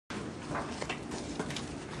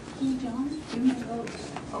Hey, John, do my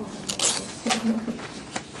oats. Oh.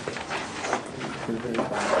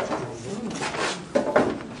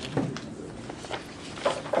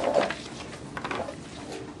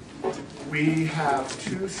 We have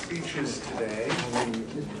two speeches today.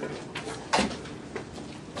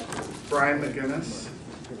 Brian McGuinnis,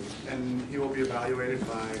 and he will be evaluated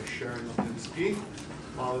by Sharon Lipinski,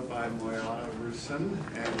 followed by Moyada Rusin,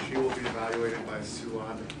 and she will be evaluated by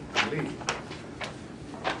Suad Ali.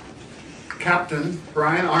 Captain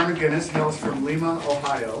Brian R. McGuinnis hails from Lima,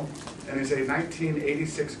 Ohio, and is a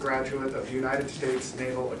 1986 graduate of the United States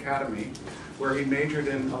Naval Academy, where he majored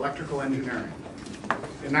in electrical engineering.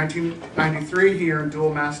 In 1993, he earned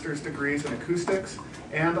dual master's degrees in acoustics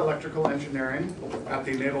and electrical engineering at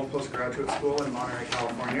the Naval Postgraduate School in Monterey,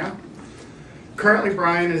 California. Currently,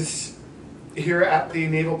 Brian is here at the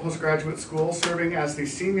Naval Postgraduate School serving as the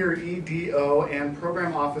Senior EDO and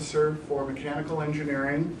Program Officer for Mechanical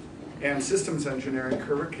Engineering and Systems Engineering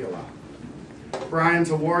curricula. Brian's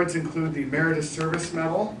awards include the Meritorious Service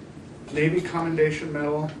Medal, Navy Commendation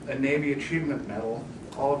Medal, and Navy Achievement Medal,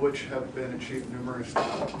 all of which have been achieved numerous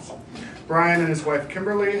times. Brian and his wife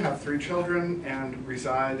Kimberly have 3 children and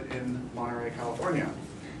reside in Monterey, California.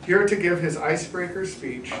 Here to give his icebreaker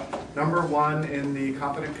speech, number 1 in the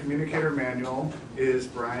Competent Communicator Manual, is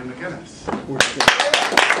Brian McGuinnis.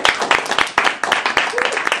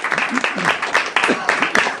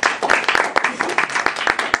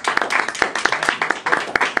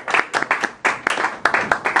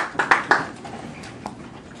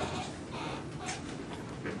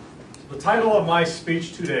 The title of my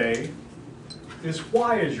speech today is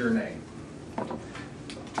Why is Your Name?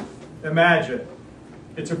 Imagine,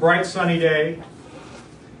 it's a bright sunny day,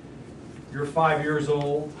 you're 5 years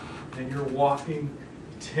old, and you're walking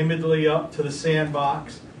timidly up to the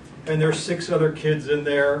sandbox, and there's 6 other kids in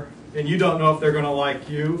there, and you don't know if they're going to like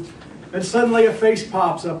you, and suddenly a face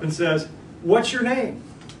pops up and says, "What's your name?"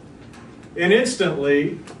 And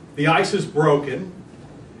instantly, the ice is broken,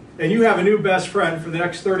 and you have a new best friend for the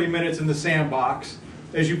next 30 minutes in the sandbox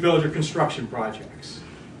as you build your construction projects.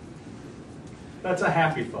 That's a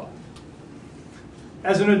happy thought.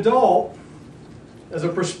 As an adult, as a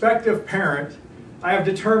prospective parent, I have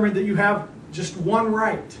determined that you have just one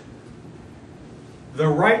right. The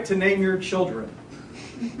right to name your children.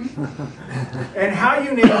 And how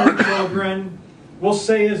you name your children will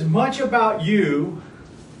say as much about you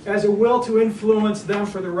as it will to influence them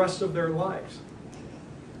for the rest of their lives.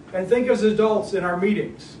 And think as adults in our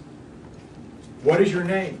meetings. What is your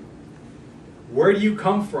name? Where do you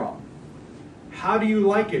come from? How do you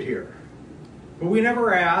like it here? But we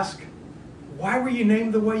never ask, why were you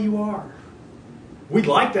named the way you are? We'd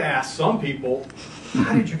like to ask some people,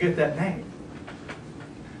 how did you get that name?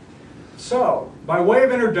 So, by way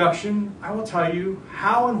of introduction, I will tell you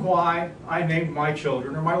how and why I named my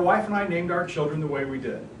children, or my wife and I named our children the way we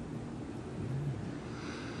did.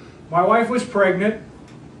 My wife was pregnant.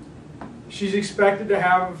 She's expected to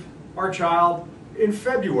have our child in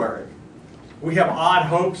February. We have odd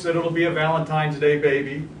hopes that it'll be a Valentine's Day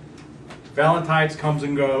baby. Valentine's comes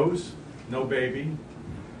and goes, no baby.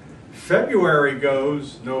 February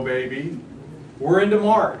goes, no baby. We're into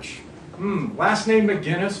March. Last name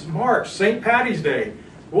McGuinnis, March, St. Patty's Day.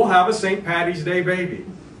 We'll have a St. Patty's Day baby.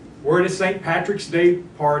 We're at a St. Patrick's Day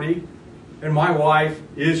party, and my wife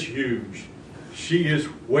is huge. She is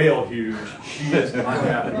whale huge. She is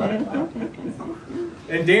unhappy.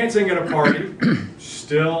 And dancing at a party,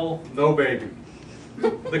 still no baby.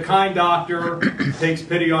 The kind doctor takes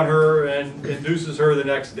pity on her and induces her the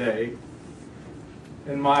next day.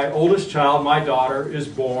 And my oldest child, my daughter, is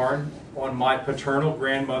born on my paternal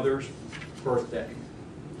grandmother's birthday.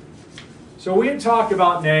 So we had talked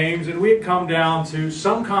about names, and we had come down to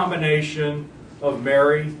some combination of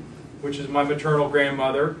Mary, which is my maternal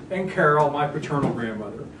grandmother, and Carol, my paternal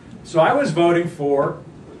grandmother. So I was voting for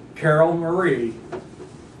Mary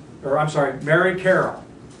Carol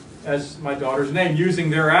as my daughter's name, using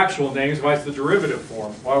their actual names as the derivative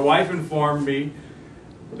form. My wife informed me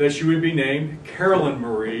that she would be named Carolyn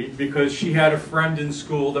Marie because she had a friend in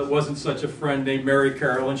school that wasn't such a friend named Mary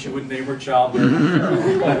Carol, and she would name her child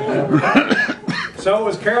Mary Carol. So it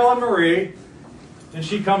was Carolyn Marie, and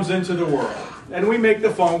she comes into the world. And we make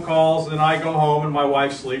the phone calls, and I go home, and my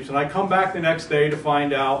wife sleeps, and I come back the next day to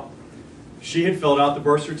find out she had filled out the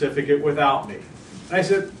birth certificate without me. And I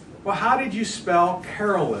said, well, how did you spell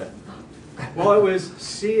Carolyn? Well, it was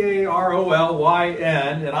C-A-R-O-L-Y-N,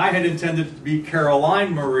 and I had intended it to be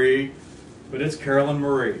Caroline Marie, but it's Carolyn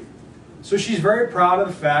Marie. So she's very proud of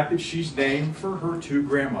the fact that she's named for her 2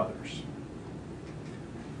 grandmothers.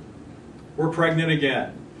 We're pregnant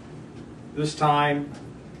again. this time,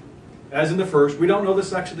 as in the first, we don't know the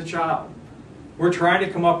sex of the child. We're trying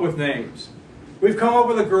to come up with names. We've come up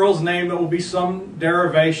with a girl's name that will be some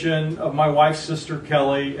derivation of my wife's sister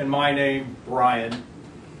Kelly and my name, Brian.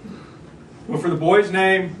 But for the boy's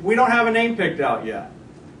name, we don't have a name picked out yet.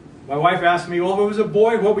 My wife asked me, well, if it was a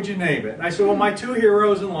boy, what would you name it? And I said, well, my two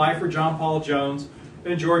heroes in life are John Paul Jones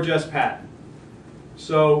and George S. Patton.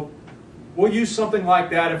 So we'll use something like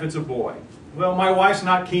that if it's a boy. Well, my wife's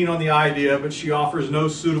not keen on the idea, but she offers no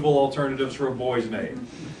suitable alternatives for a boy's name.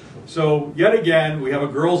 So yet again, we have a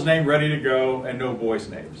girl's name ready to go and no boys'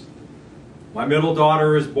 names. My middle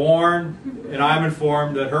daughter is born, and I'm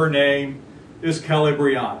informed that her name is Kelly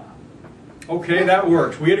Brianna. Okay, that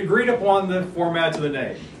works. We had agreed upon the format of the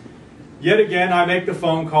name. Yet again, I make the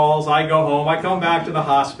phone calls, I go home, I come back to the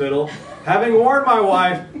hospital, having warned my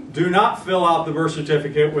wife, do not fill out the birth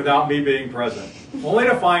certificate without me being present. Only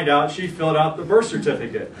to find out she filled out the birth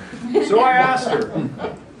certificate. So I asked her,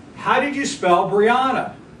 how did you spell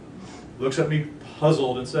Brianna? Looks at me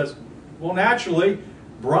puzzled and says, well, naturally,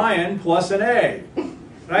 Brian plus an A. And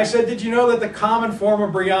I said, did you know that the common form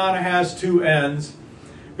of Brianna has two N's?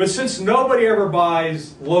 But since nobody ever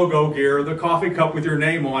buys logo gear, the coffee cup with your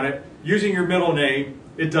name on it, using your middle name,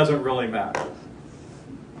 it doesn't really matter.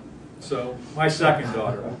 So, my second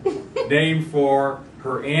daughter, named for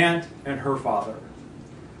her aunt and her father.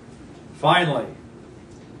 Finally,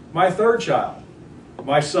 my third child,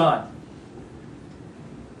 my son.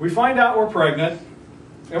 We find out we're pregnant,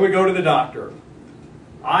 and we go to the doctor.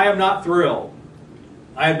 I am not thrilled.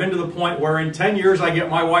 I have been to the point where in 10 years I get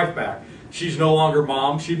my wife back. She's no longer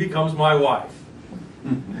mom, she becomes my wife.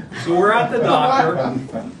 So we're at the doctor,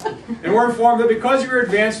 and we're informed that because you're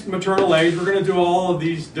advanced maternal age, we're going to do all of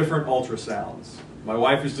these different ultrasounds. My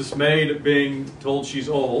wife is dismayed at being told she's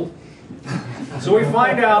old. So we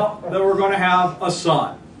find out that we're going to have a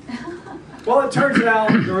son. Well, it turns out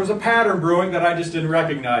there was a pattern brewing that I just didn't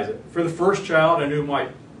recognize it. For the first child, I knew my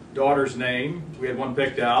daughter's name. We had one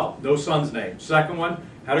picked out, no son's name. Second one,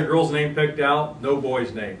 had a girl's name picked out, no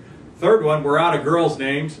boy's name. Third one, we're out of girls'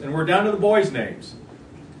 names, and we're down to the boys' names.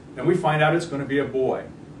 And we find out it's going to be a boy.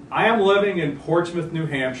 I am living in Portsmouth, New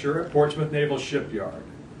Hampshire, at Portsmouth Naval Shipyard.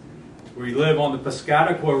 We live on the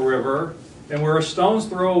Piscataqua River, and we're a stone's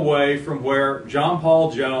throw away from where John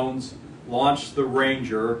Paul Jones launched the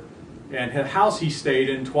Ranger, and the house he stayed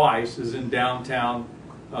in twice is in downtown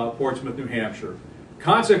Portsmouth, New Hampshire.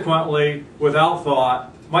 Consequently, without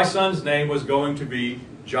thought, my son's name was going to be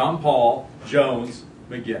John Paul Jones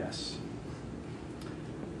McGuinnis.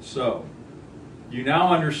 So, you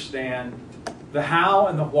now understand the how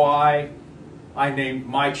and the why I named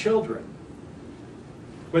my children.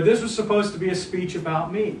 But this was supposed to be a speech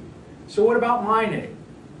about me. So what about my name?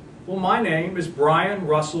 Well, my name is Brian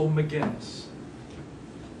Russell McGuinnis.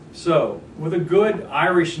 So, with a good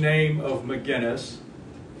Irish name of McGuinnis,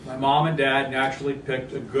 my mom and dad naturally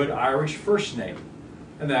picked a good Irish first name,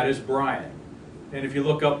 and that is Brian. And if you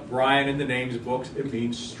look up Brian in the names books, it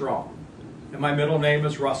means strong. And my middle name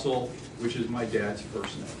is Russell, which is my dad's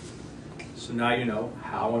first name. So now you know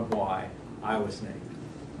how and why I was named.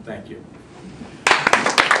 Thank you.